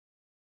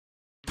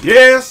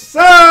Yes,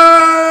 sir!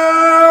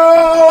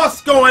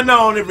 What's going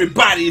on,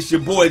 everybody? It's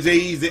your boy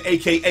Cheesiest,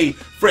 aka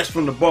Fresh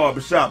from the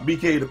Barbershop,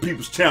 BK the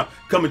People's Champ,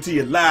 coming to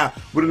you live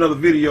with another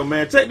video,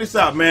 man. Check this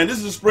out, man.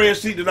 This is a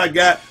spreadsheet that I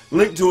got.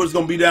 Link to it is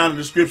going to be down in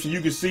the description.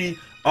 You can see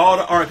all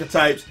the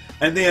archetypes,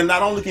 and then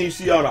not only can you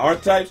see all the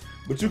archetypes,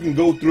 but you can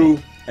go through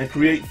and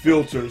create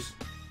filters.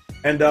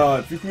 And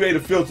if you create a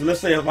filter,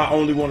 let's say if I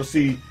only want to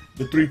see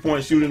the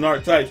three-point shooting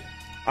archetypes,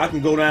 I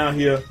can go down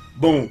here,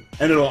 boom,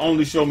 and it'll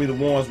only show me the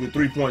ones with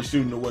three-point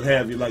shooting or what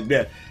have you, like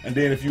that. And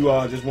then if you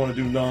just want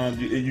to do none,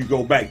 you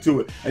go back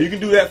to it. And you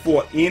can do that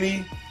for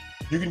any,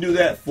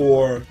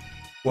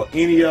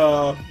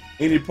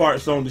 any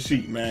parts on the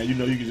sheet, man. You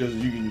know, you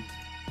can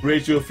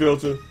create your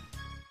filter,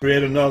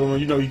 create another one.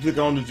 You know, you click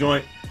on the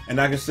joint, and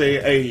I can say,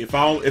 hey, if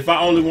I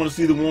only want to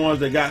see the ones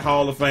that got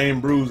Hall of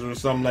Fame bruiser or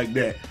something like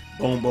that,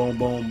 boom, boom,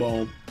 boom,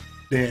 boom,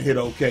 then hit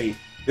OK.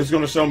 It's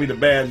going to show me the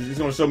badges. It's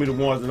going to show me the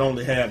ones that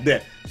only have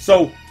that.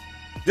 So,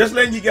 just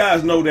letting you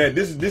guys know that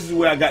this is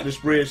where I got the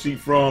spreadsheet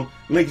from.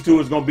 Link to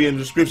it is going to be in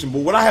the description. But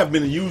what I have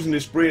been using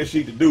this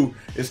spreadsheet to do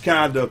is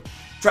kind of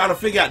try to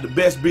figure out the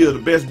best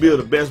build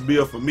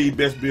for me,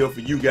 best build for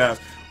you guys.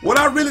 What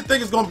I really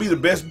think is going to be the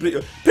best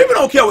build. People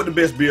don't care what the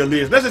best build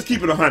is. Let's just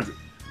keep it 100.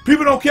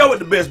 People don't care what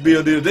the best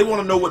build is. They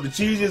want to know what the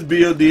cheesiest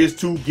build is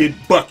to get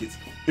buckets.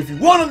 If you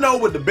want to know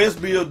what the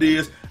best build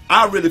is,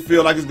 I really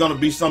feel like it's going to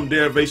be some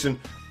derivation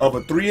of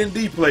a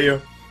 3-and-D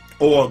player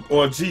or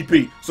a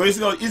GP. So it's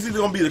either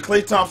going to be the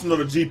Klay Thompson or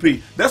the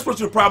GP. That's what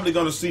you're probably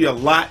going to see a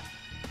lot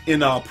in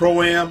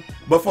Pro-Am.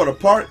 But for the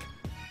park,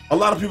 a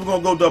lot of people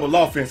are going to go double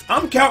offense.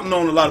 I'm counting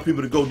on a lot of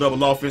people to go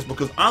double offense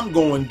because I'm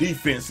going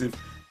defensive.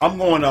 I'm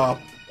going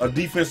a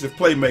defensive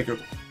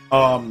playmaker.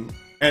 And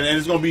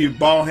it's going to be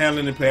ball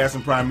handling and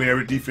passing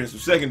primary, defensive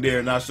secondary.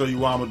 And I'll show you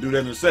why I'm going to do that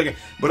in a second.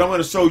 But I'm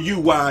going to show you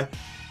why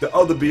the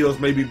other builds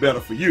may be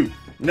better for you.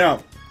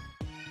 Now,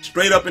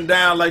 straight up and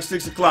down like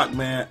 6 o'clock,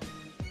 man.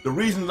 The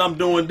reason I'm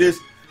doing this,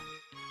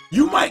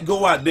 you might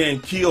go out there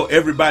and kill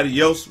everybody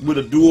else with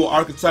a dual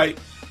archetype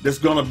that's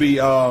gonna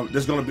be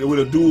with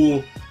a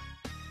dual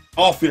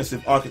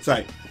offensive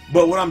archetype.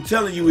 But what I'm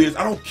telling you is,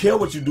 I don't care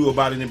what you do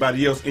about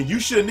anybody else, and you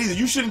shouldn't either.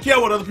 You shouldn't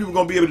care what other people are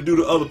gonna be able to do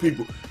to other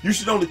people. You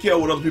should only care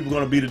what other people are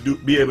gonna be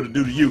able to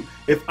do to you.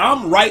 If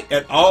I'm right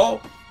at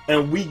all,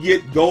 and we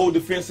get gold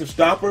defensive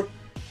stopper,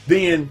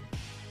 then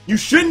you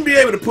shouldn't be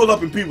able to pull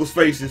up in people's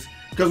faces.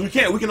 Because we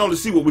can only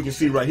see what we can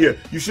see right here.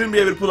 You shouldn't be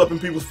able to pull up in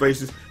people's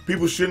faces.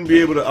 People shouldn't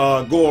be able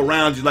to go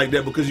around you like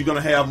that because you're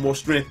going to have more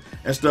strength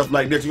and stuff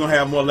like that. You're going to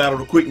have more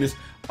lateral quickness,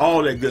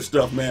 all that good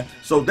stuff, man.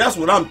 So that's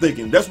what I'm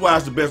thinking. That's why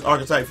it's the best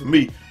archetype for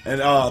me.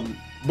 And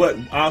but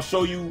I'll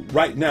show you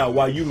right now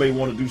why you may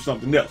want to do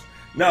something else.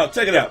 Now,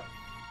 check it out.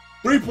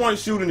 Three-point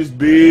shooting is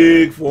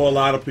big for a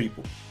lot of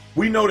people.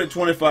 We know that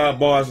 25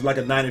 bars is like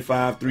a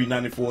 95-3,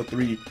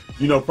 94-3,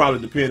 you know, probably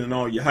depending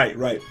on your height,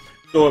 right?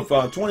 So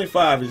if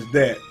 25 is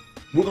that,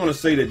 we're going to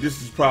say that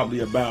this is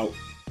probably about,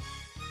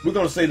 we're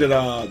going to say that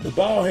the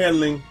ball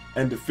handling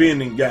and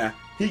defending guy,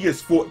 he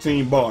gets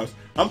 14 bars.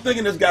 I'm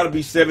thinking there's got to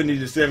be 70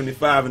 to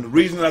 75, and the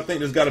reason I think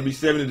there's got to be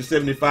 70 to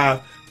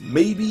 75,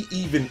 maybe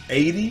even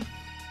 80,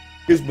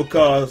 is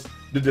because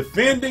the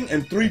defending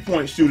and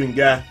three-point shooting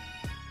guy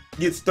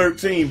gets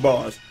 13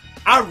 bars.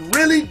 I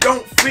really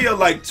don't feel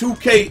like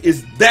 2K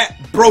is that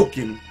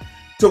broken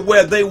to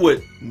where they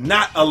would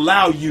not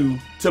allow you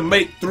to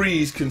make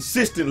threes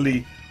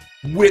consistently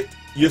with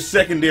your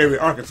secondary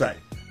archetype.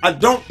 I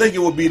don't think it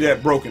will be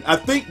that broken. I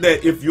think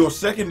that if your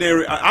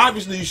secondary,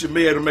 obviously you should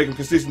be able to make them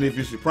consistently if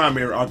it's your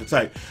primary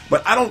archetype,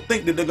 but I don't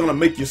think that they're going to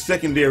make your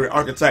secondary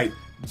archetype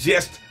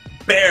just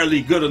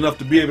barely good enough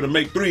to be able to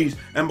make threes.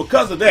 And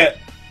because of that,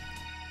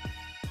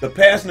 the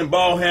passing and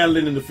ball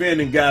handling and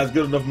defending guy is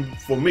good enough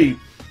for me,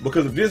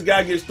 because if this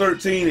guy gets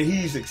 13 and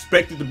he's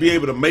expected to be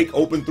able to make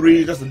open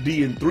threes, that's a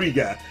D and 3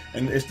 guy,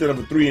 and instead of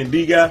a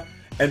 3-and-D guy.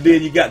 And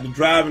then you got the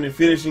driving and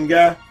finishing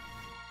guy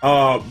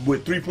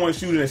with three-point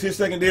shooting as his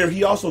secondary.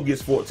 He also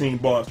gets 14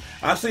 bars.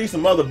 I've seen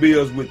some other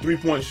builds with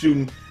three-point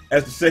shooting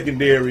as the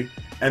secondary,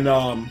 and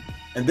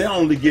they're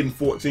only getting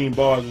 14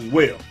 bars as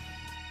well.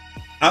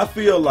 I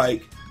feel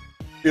like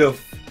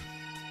if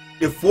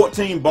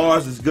 14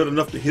 bars is good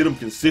enough to hit them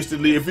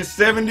consistently, if it's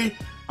 70,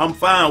 I'm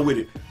fine with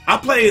it. I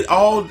played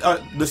all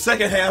the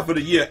second half of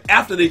the year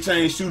after they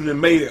changed shooting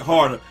and made it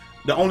harder.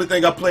 The only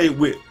thing I played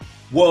with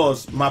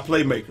was my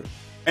playmaker,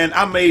 and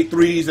I made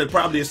threes at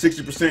probably a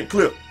 60%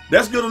 clip.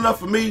 That's good enough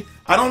for me.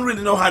 I don't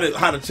really know how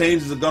the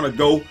changes are gonna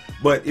go,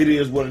 but it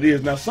is what it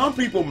is. Now, some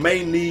people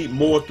may need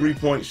more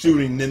three-point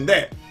shooting than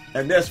that,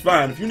 and that's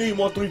fine. If you need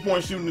more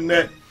three-point shooting than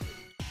that,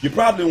 you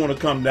probably want to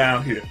come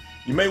down here.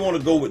 You may want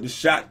to go with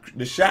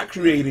the shot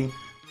creating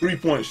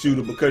three-point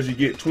shooter because you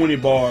get 20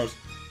 bars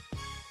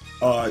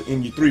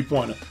in your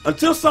three-pointer.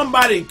 Until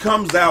somebody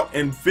comes out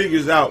and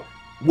figures out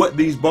what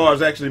these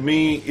bars actually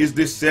mean, is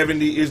this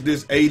 70, is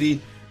this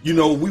 80, you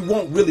know, we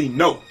won't really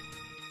know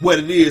what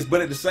it is.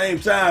 But at the same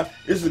time,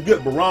 it's a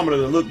good barometer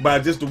to look by,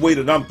 just the way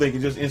that I'm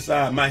thinking, just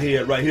inside my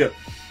head right here.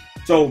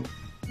 So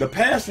the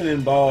passing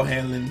and ball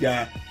handling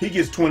guy, he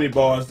gets 20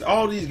 bars.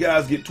 All these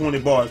guys get 20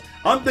 bars.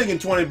 I'm thinking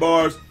 20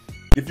 bars.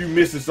 If you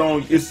miss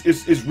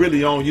it's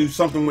really on you.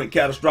 Something went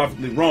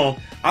catastrophically wrong.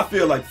 I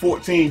feel like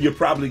 14, you're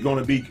probably going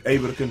to be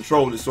able to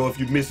control it. So if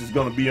you miss, it's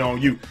going to be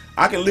on you.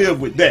 I can live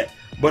with that.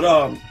 But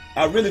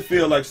I really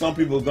feel like some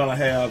people are going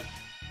to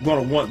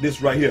want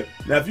this right here.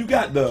 Now, if you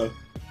have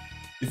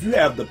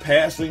the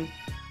passing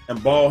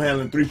and ball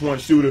handling 3-point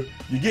shooter,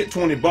 you get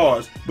 20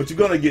 bars, but you're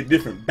going to get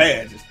different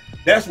badges.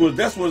 That's going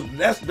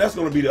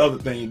to be the other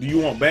thing. Do you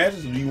want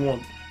badges, or do you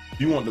want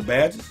the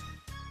badges,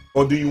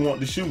 or do you want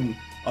the shooting?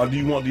 Or do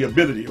you want the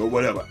ability or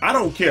whatever? I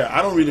don't care.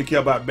 I don't really care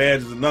about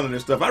badges and none of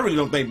that stuff. I really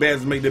don't think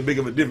badges make that big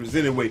of a difference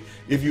anyway.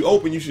 If you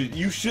open,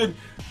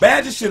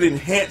 badges should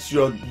enhance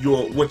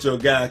what your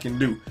guy can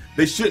do.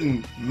 They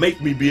shouldn't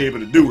make me be able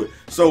to do it.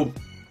 So,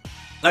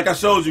 like I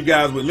showed you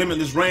guys, with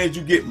limitless range,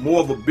 you get more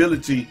of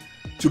ability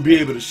to be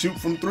able to shoot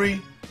from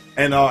 3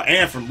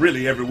 and from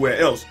really everywhere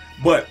else.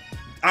 But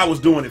I was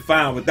doing it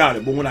fine without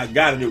it. But when I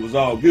got it, it was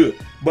all good.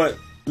 But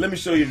let me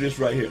show you this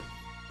right here.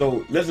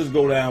 So let's just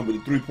go down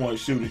with the 3-point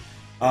shooting.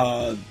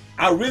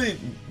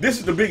 This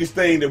is the biggest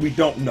thing that we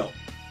don't know.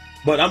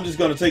 But I'm just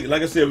going to take it.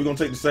 Like I said, we're going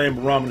to take the same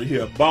barometer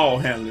here. Ball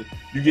handling.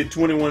 You get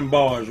 21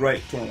 bars,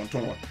 right?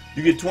 21.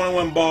 You get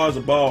 21 bars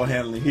of ball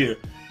handling here.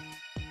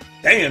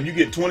 Damn, you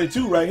get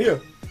 22 right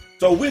here.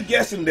 So we're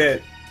guessing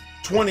that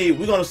 20,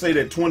 we're going to say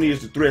that 20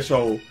 is the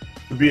threshold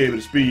to be able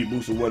to speed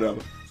boost or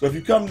whatever. So if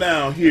you come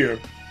down here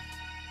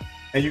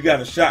and you got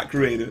a shot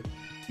creator,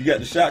 you got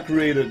the shot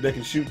creator that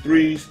can shoot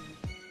threes.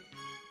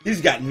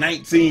 He's got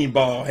 19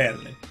 ball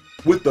handling.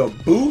 With the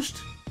boost,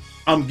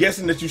 I'm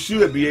guessing that you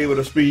should be able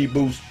to speed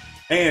boost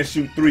and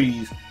shoot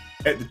threes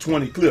at the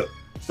 20 clip.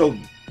 So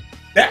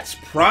that's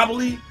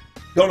probably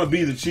going to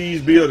be the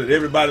cheese build that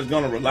everybody's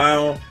going to rely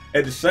on.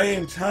 At the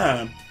same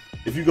time,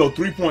 if you go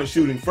 3-point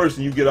shooting first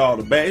and you get all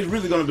the badges, it's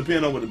really going to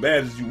depend on what the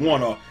badges you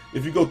want are.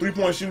 If you go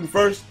 3-point shooting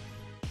first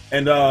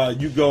and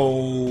you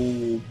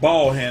go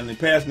ball handling,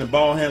 passing and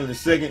ball handling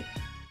second,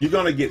 you're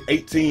going to get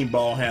 18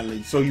 ball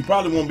handling. So you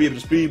probably won't be able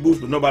to speed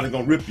boost, but nobody's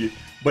going to rip you.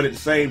 But at the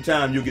same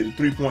time, you'll get a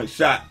 3-point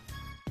shot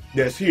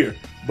that's here.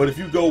 But if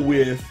you go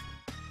with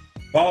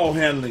ball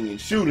handling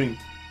and shooting,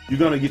 you're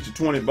going to get your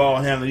 20 ball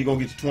handling, you're going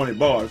to get your 20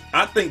 bars.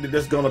 I think that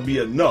that's going to be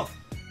enough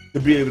to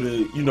be able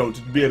to,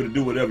 to be able to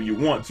do whatever you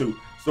want to.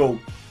 So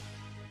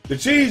the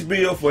cheese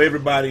build for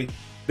everybody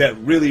that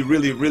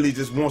really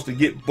just wants to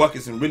get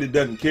buckets and really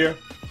doesn't care,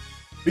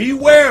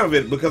 beware of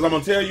it, because I'm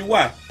going to tell you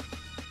why.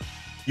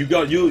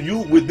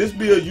 With this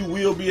build, you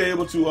will be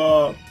able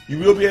to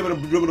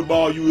dribble the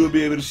ball, you will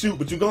be able to shoot,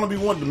 but you're going to be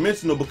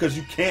one-dimensional because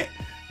you can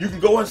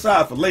go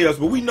inside for layups,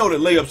 but we know that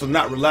layups are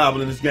not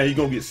reliable in this game. You're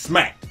going to get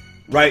smacked,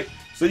 right?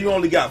 So you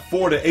only got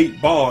 4 to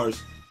 8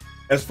 bars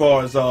as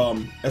far as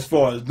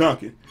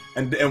dunking.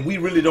 And we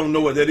really don't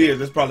know what that is.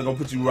 That's probably going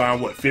to put you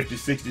around, 50,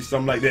 60,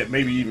 something like that,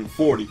 maybe even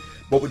 40.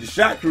 But with the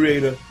shot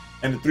creator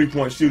and the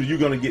 3-point shooter, you're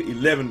going to get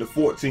 11 to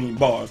 14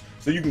 bars.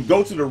 So you can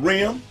go to the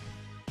rim.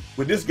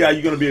 With this guy,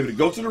 you're going to be able to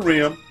go to the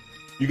rim.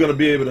 You're going to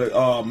be able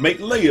to make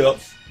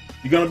layups.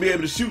 You're going to be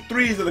able to shoot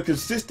threes at a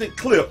consistent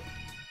clip.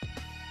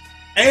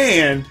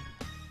 And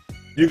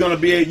you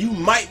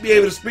might be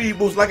able to speed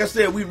boost. Like I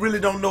said, we really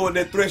don't know what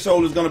that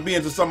threshold is going to be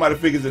until somebody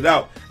figures it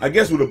out. I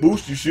guess with a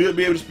boost, you should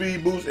be able to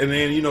speed boost. And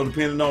then,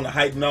 depending on the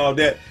height and all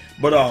that.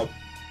 But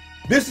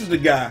this is the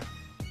guy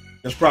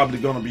that's probably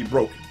going to be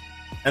broken.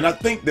 And I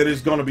think that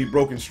it's going to be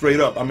broken straight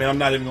up. I mean, I'm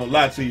not even going to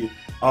lie to you.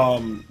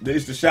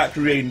 It's the shot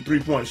creating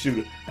 3-point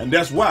shooter. And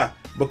that's why.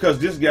 Because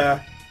this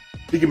guy,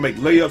 he can make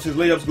layups. His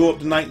layups go up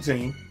to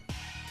 19.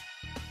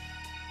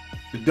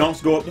 The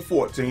dunks go up to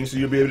 14. So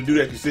you'll be able to do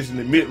that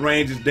consistently.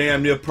 Mid-range is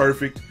damn near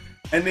perfect.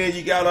 And then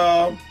you got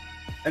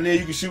and then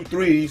you can shoot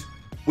threes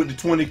with the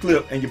 20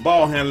 clip, and your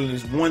ball handling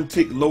is 1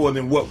 tick lower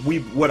than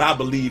what I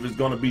believe is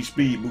going to be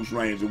speed boost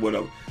range or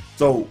whatever.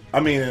 So, I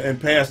mean, and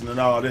passing and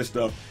all that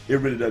stuff, it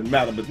really doesn't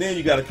matter. But then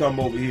you got to come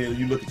over here and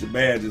you look at your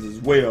badges as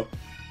well.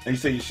 And you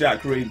say your shot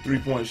creating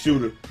 3-point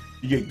shooter.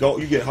 You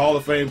get Hall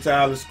of Fame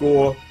tireless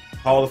score,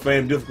 Hall of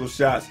Fame difficult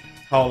shots,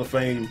 Hall of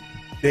Fame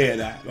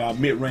dead eye,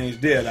 mid-range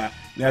dead eye.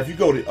 Now, if you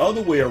go the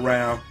other way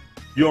around,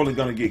 you're only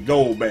going to get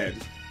gold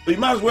badges. So you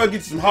might as well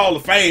get some Hall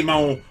of Fame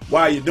on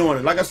while you're doing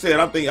it. Like I said,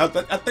 I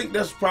think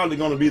that's probably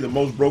going to be the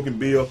most broken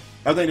build.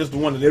 I think that's the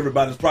one that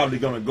everybody's probably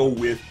going to go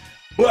with.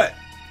 But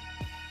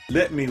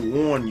let me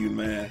warn you,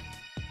 man.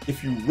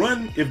 If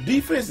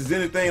defense is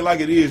anything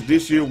like it is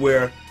this year,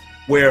 where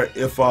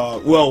if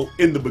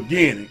in the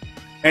beginning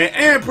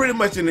and pretty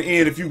much in the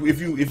end, if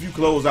you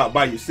close out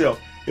by yourself,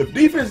 if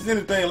defense is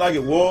anything like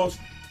it was,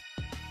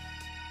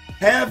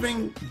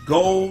 having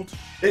gold,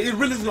 it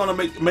really is going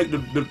to make the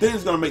thing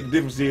that's going to make the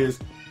difference is,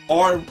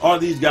 are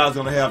these guys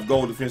going to have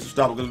gold defensive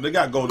stopper? Because if they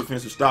got gold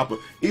defensive stopper,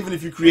 even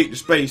if you create the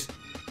space,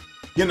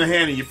 get the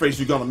hand in your face,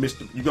 you're going to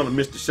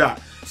miss the shot.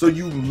 So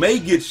you may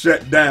get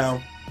shut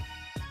down.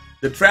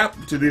 The trap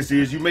to this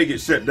is you may get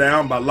shut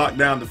down by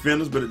lockdown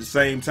defenders, but at the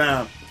same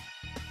time,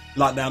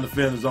 lockdown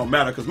defenders don't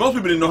matter, because most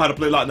people didn't know how to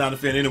play lockdown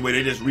defend anyway.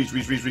 They just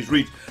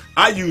reach.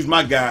 I use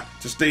my guy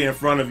to stay in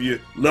front of you,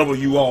 level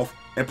you off,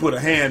 and put a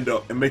hand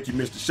up and make you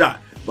miss the shot.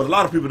 But a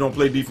lot of people don't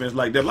play defense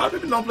like that. A lot of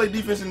people don't play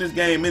defense in this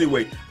game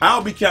anyway.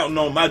 I'll be counting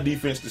on my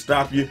defense to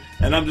stop you,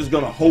 and I'm just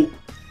going to hope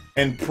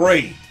and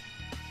pray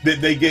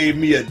that they gave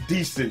me a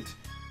decent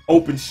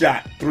open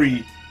shot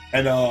 3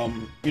 and,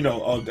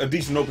 a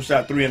decent open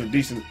shot 3 and a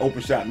decent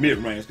open shot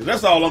mid-range, because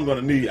that's all I'm going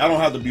to need. I don't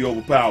have to be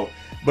overpowered.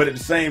 But at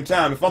the same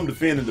time, if I'm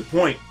defending the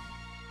point,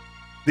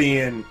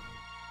 then,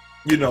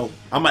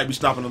 I might be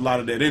stopping a lot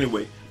of that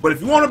anyway. But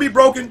if you want to be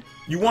broken,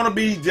 you want to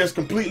be just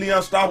completely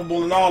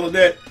unstoppable and all of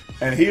that,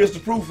 and here's the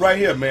proof right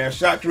here, man.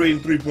 Shot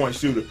creating three-point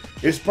shooter.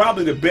 It's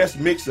probably the best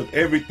mix of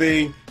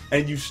everything,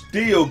 and you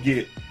still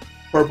get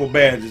purple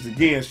badges.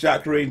 Again,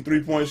 shot creating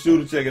three-point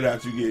shooter. Check it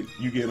out.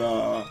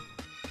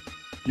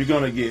 You're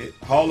gonna get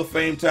Hall of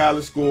Fame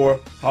tireless score,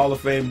 Hall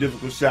of Fame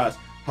difficult shots,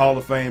 Hall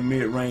of Fame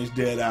mid-range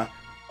dead eye.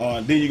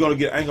 Then you're gonna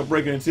get ankle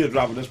breaker and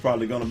teardropper. That's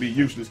probably gonna be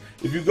useless.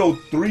 If you go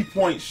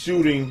three-point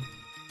shooting,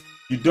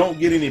 you don't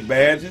get any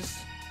badges.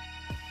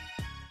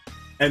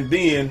 And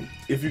then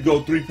if you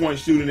go three-point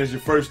shooting as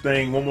your first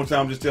thing, one more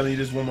time, I'm just telling you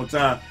this one more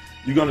time,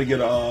 you're gonna get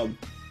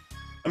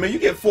you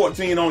get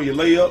 14 on your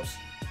layups,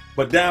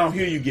 but down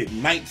here you get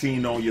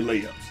 19 on your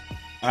layups.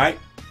 All right,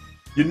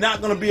 you're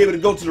not gonna be able to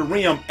go to the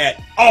rim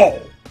at all,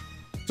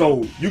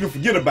 so you can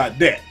forget about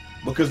that,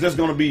 because that's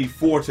gonna be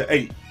 4 to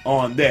 8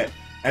 on that.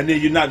 And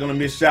then you're not going to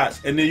miss shots.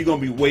 And then you're going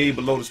to be way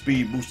below the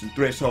speed boosting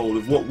threshold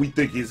of what we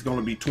think is going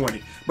to be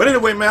 20. But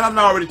anyway, man, I've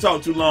not already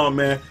talked too long,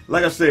 man.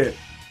 Like I said,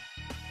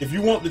 if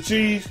you want the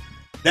cheese,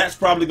 that's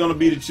probably going to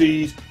be the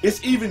cheese.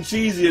 It's even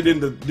cheesier than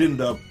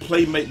the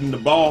playmaking, the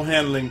ball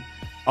handling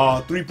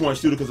three-point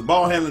shooter, because the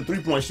ball handling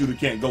three-point shooter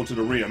can't go to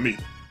the rim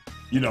either.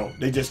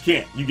 They just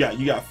can't. You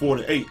got 4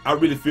 to 8. I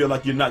really feel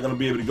like you're not going to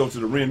be able to go to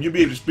the rim. You'll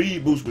be able to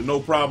speed boost with no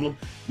problem.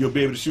 You'll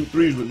be able to shoot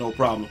threes with no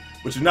problem.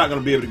 But you're not going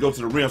to be able to go to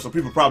the rim, so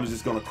people are probably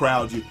just going to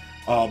crowd you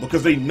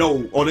because they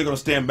know, or they're going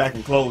to stand back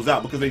and close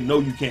out because they know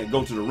you can't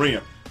go to the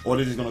rim, or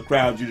they're just going to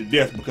crowd you to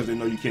death because they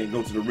know you can't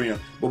go to the rim.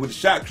 But with the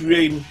shot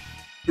creating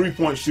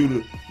three-point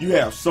shooter, you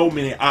have so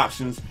many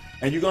options,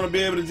 and you're going to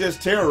be able to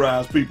just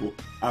terrorize people.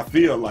 I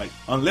feel like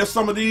unless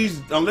some of these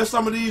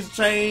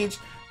change,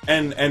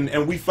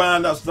 and we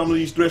find out some of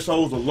these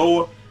thresholds are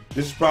lower,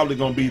 this is probably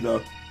going to be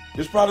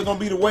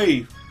the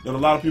wave that a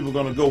lot of people are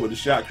going to go with, the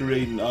shot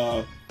creating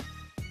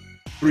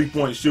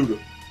three-point shooter.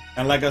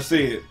 And like I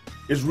said,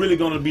 it's really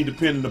going to be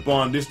dependent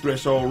upon this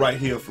threshold right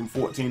here from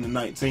 14 to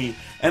 19.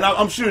 And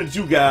I'm sure that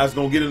you guys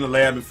going to get in the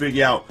lab and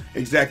figure out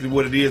exactly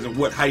what it is and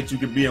what height you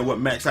can be and what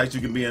max height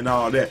you can be and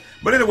all that.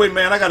 But anyway,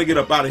 man, I got to get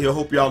up out of here.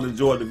 Hope y'all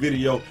enjoyed the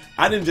video.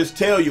 I didn't just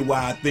tell you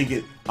why I think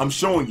it. I'm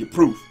showing you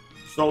proof.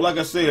 So like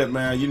I said,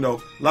 man, a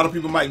lot of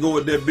people might go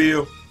with that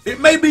build.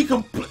 It may be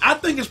I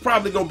think it's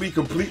probably going to be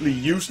completely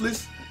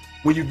useless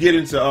when you get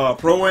into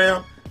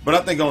Pro-Am. But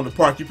I think on the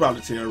park, you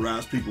probably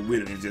terrorize people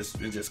with it and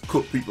just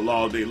cook people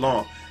all day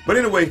long. But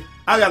anyway,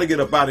 I got to get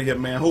up out of here,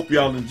 man. Hope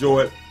y'all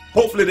enjoy it.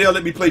 Hopefully they'll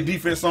let me play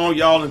defense on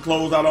y'all and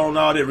close out on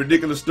all that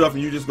ridiculous stuff,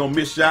 and you just going to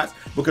miss shots,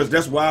 because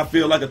that's why I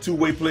feel like a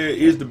two-way player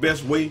is the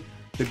best way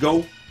to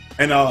go.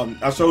 And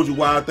I showed you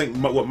why I think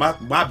what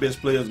my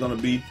best player is going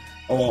to be,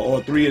 or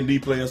a 3-and-D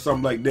player,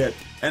 something like that.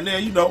 And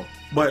then,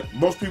 but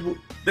most people,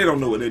 they don't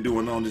know what they're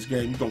doing on this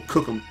game. You're going to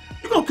cook them.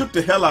 You're going to cook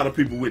the hell out of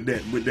people with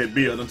that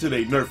build until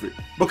they nerf it,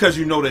 because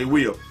you know they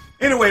will.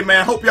 Anyway,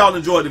 man, hope y'all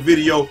enjoyed the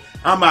video.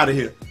 I'm out of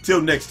here.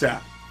 Till next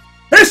time.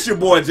 It's your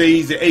boy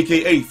Cheesiest,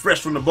 a.k.a.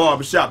 Fresh from the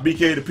Barbershop,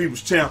 BK the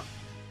People's Champ.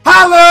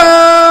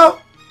 Holla!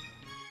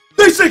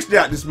 360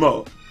 out this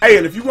mug. Hey,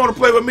 and if you want to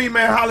play with me,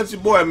 man, holla at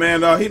your boy,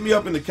 man. Hit me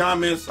up in the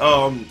comments.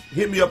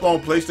 Hit me up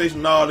on PlayStation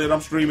and all that.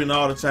 I'm streaming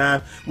all the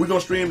time. We're going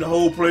to stream the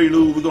whole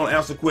prelude. We're going to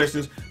answer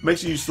questions. Make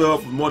sure you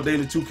sub for more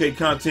daily 2K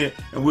content,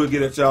 and we'll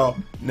get at y'all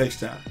next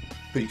time.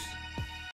 Peace.